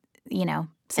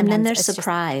 and then there's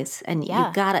surprise and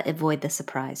you've got to avoid the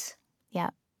surprise. Yeah.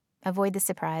 Avoid the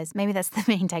surprise. Maybe that's the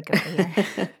main takeaway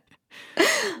here.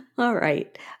 All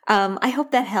right. I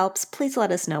hope that helps. Please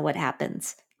let us know what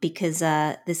happens because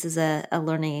this is a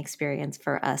learning experience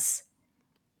for us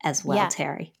as well, Yeah.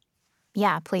 Terry.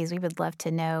 Yeah, please. We would love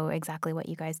to know exactly what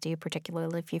you guys do,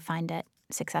 particularly if you find it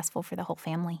successful for the whole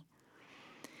family.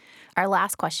 Our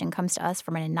last question comes to us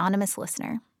from an anonymous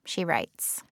listener. She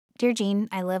writes, Dear Jean,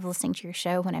 I love listening to your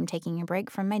show when I'm taking a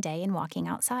break from my day and walking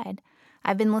outside.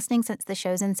 I've been listening since the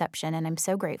show's inception, and I'm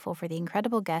so grateful for the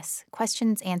incredible guests,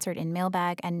 questions answered in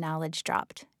mailbag, and knowledge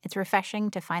dropped. It's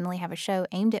refreshing to finally have a show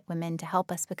aimed at women to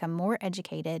help us become more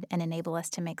educated and enable us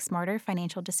to make smarter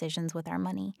financial decisions with our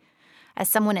money. As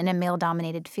someone in a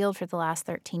male-dominated field for the last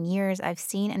 13 years, I've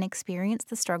seen and experienced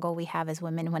the struggle we have as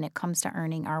women when it comes to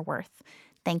earning our worth.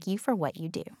 Thank you for what you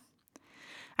do.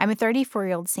 I'm a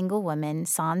 34-year-old single woman,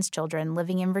 sans children,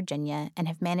 living in Virginia, and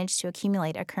have managed to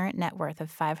accumulate a current net worth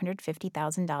of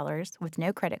 $550,000 with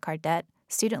no credit card debt,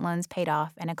 student loans paid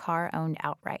off, and a car owned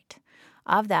outright.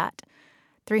 Of that,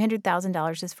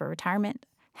 $300,000 is for retirement,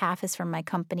 half is from my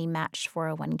company matched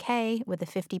 401k with a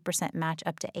 50% match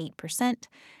up to 8%,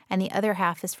 and the other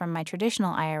half is from my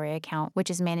traditional IRA account,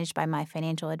 which is managed by my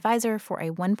financial advisor for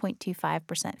a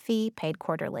 1.25% fee paid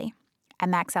quarterly. I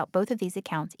max out both of these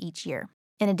accounts each year.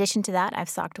 In addition to that, I've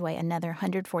socked away another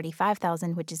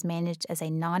 $145,000, which is managed as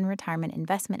a non-retirement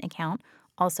investment account,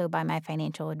 also by my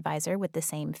financial advisor with the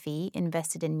same fee,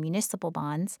 invested in municipal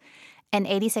bonds, and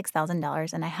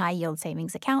 $86,000 in a high-yield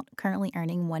savings account, currently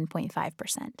earning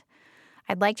 1.5%.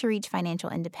 I'd like to reach financial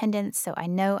independence, so I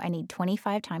know I need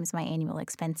 25 times my annual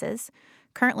expenses.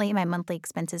 Currently, my monthly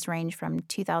expenses range from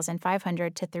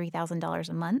 $2,500 to $3,000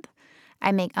 a month.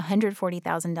 I make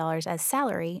 $140,000 as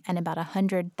salary and about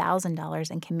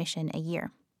 $100,000 in commission a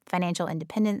year. Financial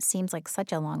independence seems like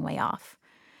such a long way off.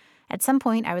 At some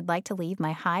point, I would like to leave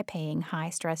my high-paying,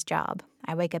 high-stress job.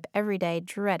 I wake up every day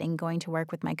dreading going to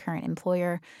work with my current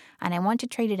employer, and I want to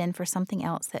trade it in for something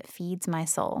else that feeds my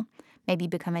soul. Maybe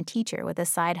become a teacher with a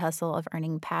side hustle of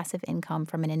earning passive income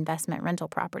from an investment rental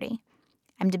property.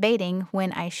 I'm debating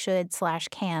when I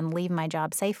should/can leave my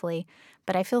job safely,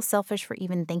 but I feel selfish for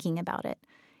even thinking about it.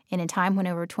 In a time when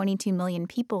over 22 million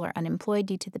people are unemployed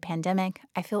due to the pandemic,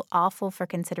 I feel awful for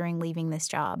considering leaving this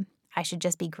job. I should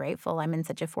just be grateful I'm in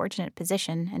such a fortunate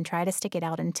position and try to stick it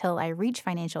out until I reach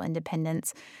financial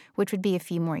independence, which would be a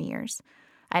few more years.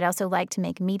 I'd also like to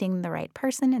make meeting the right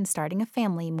person and starting a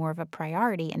family more of a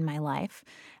priority in my life,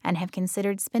 and have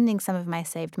considered spending some of my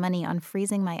saved money on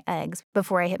freezing my eggs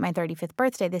before I hit my 35th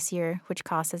birthday this year, which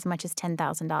costs as much as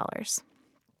 $10,000.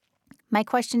 My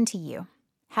question to you: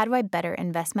 how do I better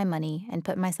invest my money and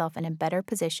put myself in a better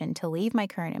position to leave my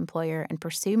current employer and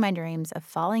pursue my dreams of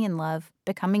falling in love,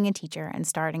 becoming a teacher, and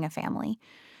starting a family?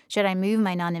 Should I move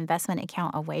my non-investment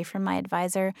account away from my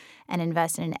advisor and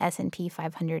invest in an S&P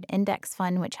 500 index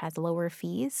fund, which has lower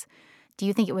fees? Do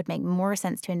you think it would make more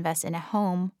sense to invest in a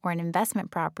home or an investment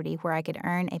property where I could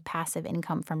earn a passive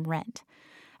income from rent?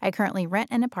 I currently rent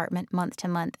an apartment month to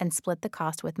month and split the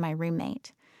cost with my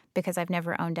roommate. Because I've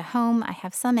never owned a home, I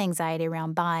have some anxiety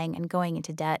around buying and going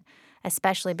into debt,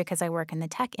 especially because I work in the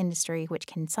tech industry, which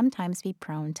can sometimes be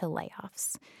prone to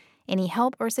layoffs. Any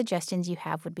help or suggestions you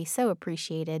have would be so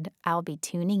appreciated. I'll be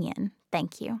tuning in.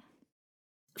 Thank you.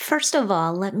 First of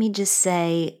all, let me just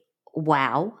say,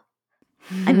 wow.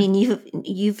 I mean,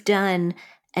 you've done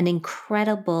an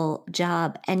incredible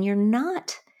job, and you're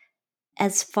not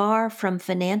as far from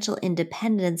financial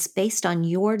independence based on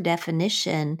your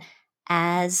definition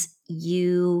as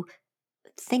you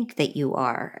think that you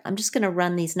are. I'm just going to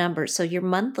run these numbers. So your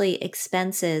monthly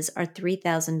expenses are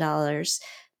 $3,000.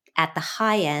 At the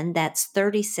high end, that's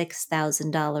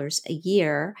 $36,000 a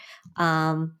year.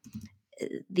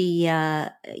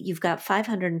 You've got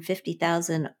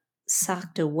 $550,000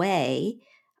 socked away.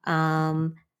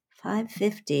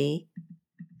 550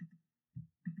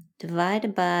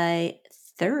 divided by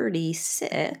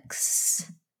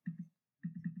 36.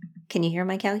 Can you hear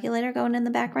my calculator going in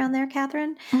the background there,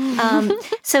 Catherine?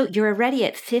 So you're already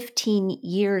at 15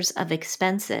 years of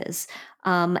expenses.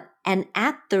 And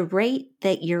at the rate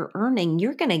that you're earning,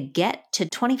 you're going to get to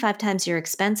 25 times your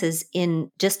expenses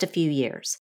in just a few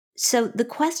years. So the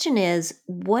question is,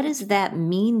 what does that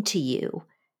mean to you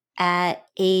at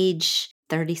age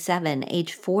 37,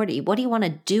 age 40? What do you want to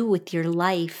do with your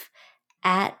life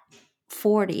at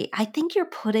 40? I think you're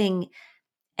putting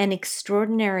an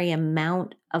extraordinary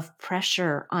amount of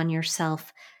pressure on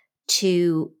yourself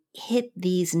to hit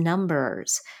these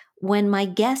numbers, when my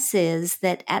guess is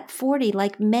that at 40,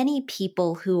 like many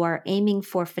people who are aiming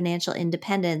for financial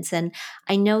independence, and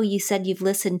I know you said you've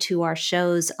listened to our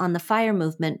shows on the FIRE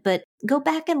movement, but go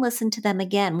back and listen to them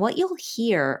again. What you'll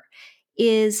hear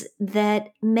is that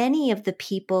many of the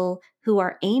people who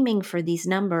are aiming for these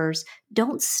numbers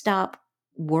don't stop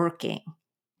working.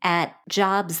 at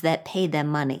jobs that pay them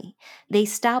money. They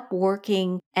stop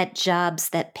working at jobs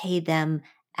that pay them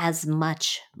as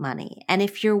much money. And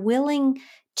if you're willing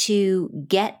to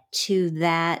get to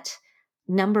that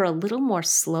number a little more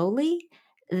slowly,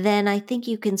 then I think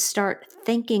you can start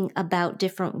thinking about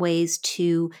different ways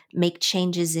to make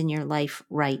changes in your life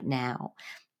right now.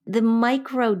 The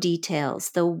micro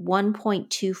details, the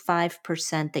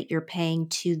 1.25% that you're paying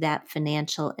to that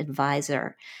financial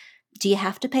advisor, do you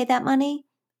have to pay that money?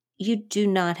 You do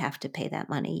not have to pay that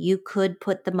money. You could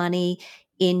put the money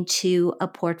into a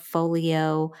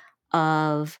portfolio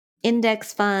of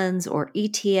index funds or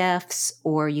ETFs,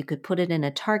 or you could put it in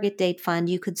a target date fund.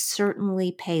 You could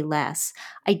certainly pay less.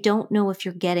 I don't know if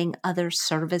you're getting other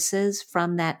services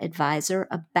from that advisor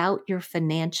about your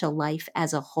financial life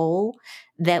as a whole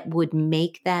that would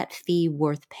make that fee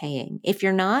worth paying. If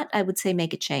you're not, I would say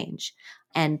make a change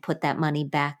and put that money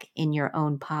back in your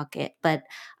own pocket. But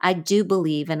I do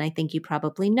believe, and I think you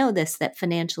probably know this, that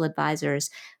financial advisors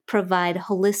provide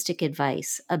holistic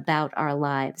advice about our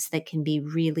lives that can be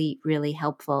really, really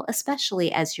helpful, especially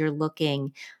as you're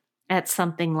looking at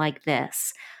something like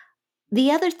this.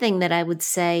 The other thing that I would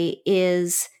say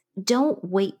is don't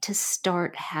wait to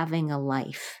start having a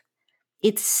life.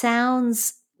 It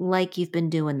sounds like you've been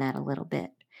doing that a little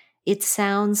bit. It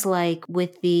sounds like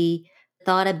with the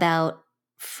thought about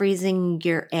freezing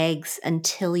your eggs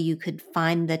until you could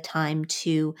find the time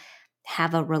to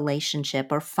have a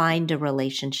relationship or find a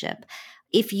relationship.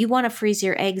 If you want to freeze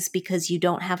your eggs because you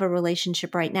don't have a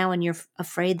relationship right now and you're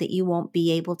afraid that you won't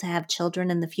be able to have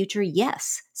children in the future,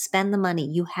 yes, spend the money,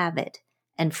 you have it,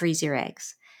 and freeze your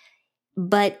eggs.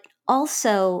 But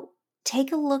also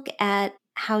take a look at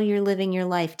how you're living your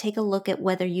life. Take a look at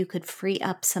whether you could free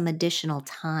up some additional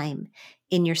time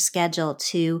in your schedule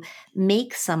to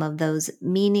make some of those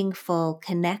meaningful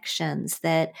connections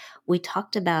that we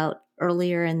talked about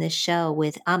earlier in this show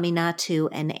with Aminatu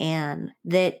and Anne,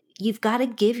 that you've got to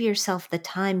give yourself the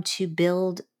time to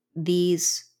build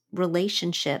these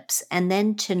relationships and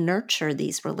then to nurture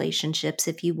these relationships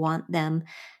if you want them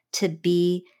to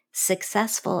be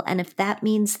successful. And if that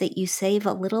means that you save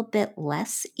a little bit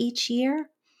less each year,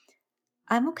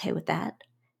 I'm okay with that.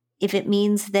 If it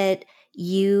means that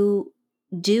you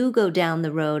do go down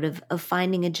the road of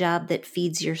finding a job that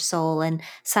feeds your soul and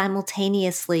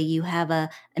simultaneously you have an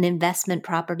investment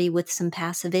property with some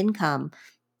passive income,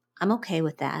 I'm okay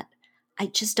with that. I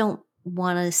just don't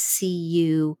want to see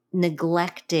you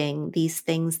neglecting these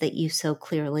things that you so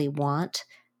clearly want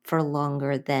for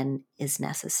longer than is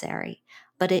necessary.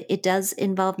 But it does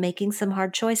involve making some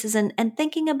hard choices and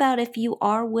thinking about if you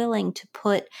are willing to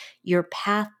put your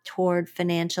path toward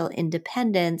financial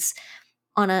independence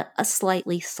on a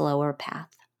slightly slower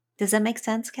path. Does that make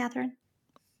sense, Catherine?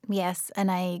 Yes, and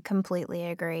I completely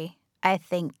agree. I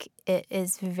think it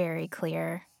is very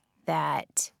clear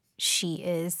that she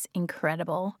is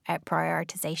incredible at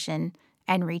prioritization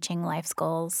and reaching life's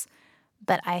goals,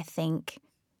 but I think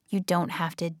you don't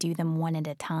have to do them one at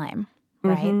a time,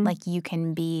 right? Mm-hmm. Like you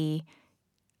can be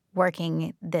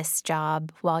working this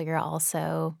job while you're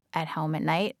also at home at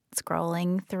night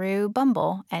scrolling through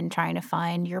Bumble and trying to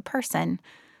find your person.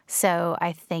 So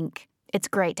I think it's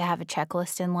great to have a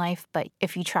checklist in life, but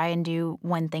if you try and do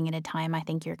one thing at a time, I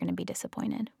think you're going to be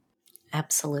disappointed.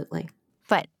 Absolutely.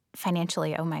 But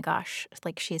financially, oh my gosh,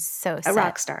 like she's so A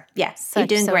rock star. Yes, you're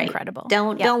doing so great. Incredible.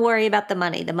 Don't worry about the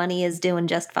money. The money is doing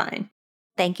just fine.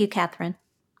 Thank you, Catherine.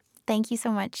 Thank you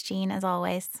so much, Jean, as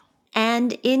always.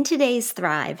 And in today's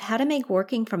Thrive, how to make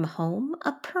working from home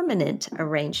a permanent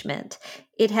arrangement.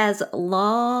 It has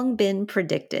long been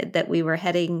predicted that we were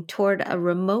heading toward a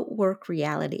remote work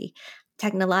reality.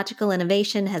 Technological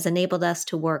innovation has enabled us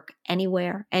to work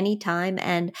anywhere, anytime,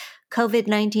 and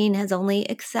COVID-19 has only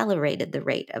accelerated the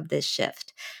rate of this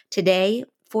shift. Today,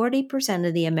 40%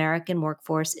 of the American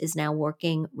workforce is now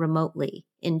working remotely.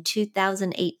 In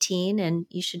 2018, and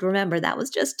you should remember that was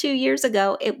just 2 years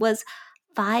ago, it was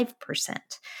 5%.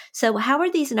 So how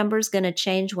are these numbers going to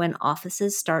change when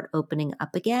offices start opening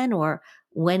up again or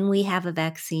when we have a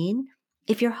vaccine?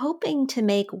 If you're hoping to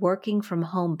make working from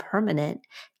home permanent,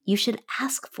 you should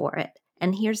ask for it.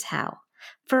 And here's how.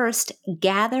 First,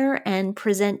 gather and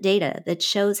present data that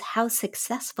shows how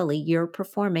successfully you're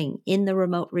performing in the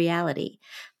remote reality.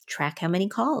 Track how many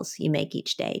calls you make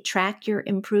each day. Track your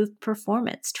improved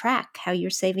performance. Track how you're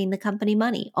saving the company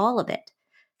money, all of it.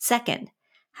 Second,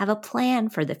 have a plan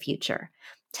for the future.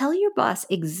 Tell your boss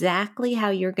exactly how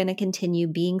you're going to continue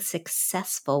being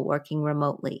successful working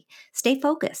remotely. Stay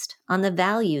focused on the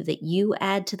value that you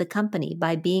add to the company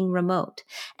by being remote.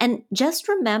 And just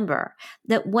remember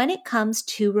that when it comes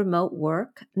to remote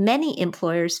work, many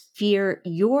employers fear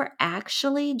you're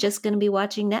actually just going to be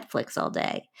watching Netflix all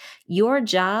day. Your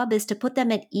job is to put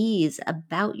them at ease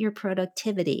about your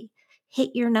productivity.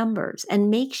 Hit your numbers and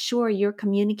make sure you're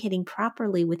communicating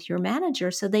properly with your manager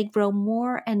so they grow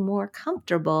more and more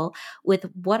comfortable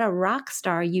with what a rock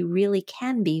star you really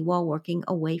can be while working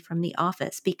away from the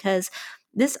office, because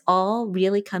this all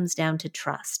really comes down to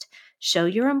trust. Show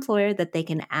your employer that they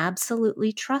can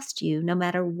absolutely trust you no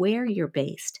matter where you're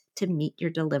based to meet your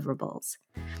deliverables.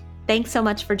 Thanks so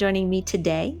much for joining me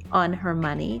today on Her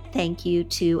Money. Thank you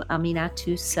to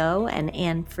Aminatou Sow and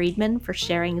Ann Friedman for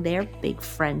sharing their big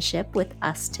friendship with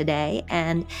us today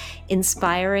and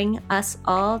inspiring us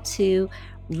all to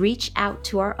reach out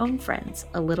to our own friends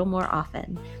a little more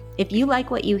often. If you like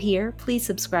what you hear, please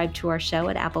subscribe to our show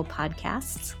at Apple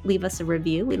Podcasts. Leave us a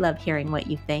review. We love hearing what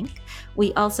you think.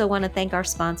 We also want to thank our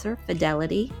sponsor,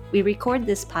 Fidelity. We record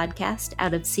this podcast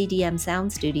out of CDM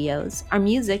Sound Studios. Our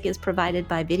music is provided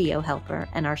by Video Helper,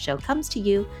 and our show comes to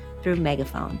you through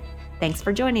Megaphone. Thanks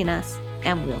for joining us,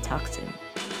 and we'll talk soon.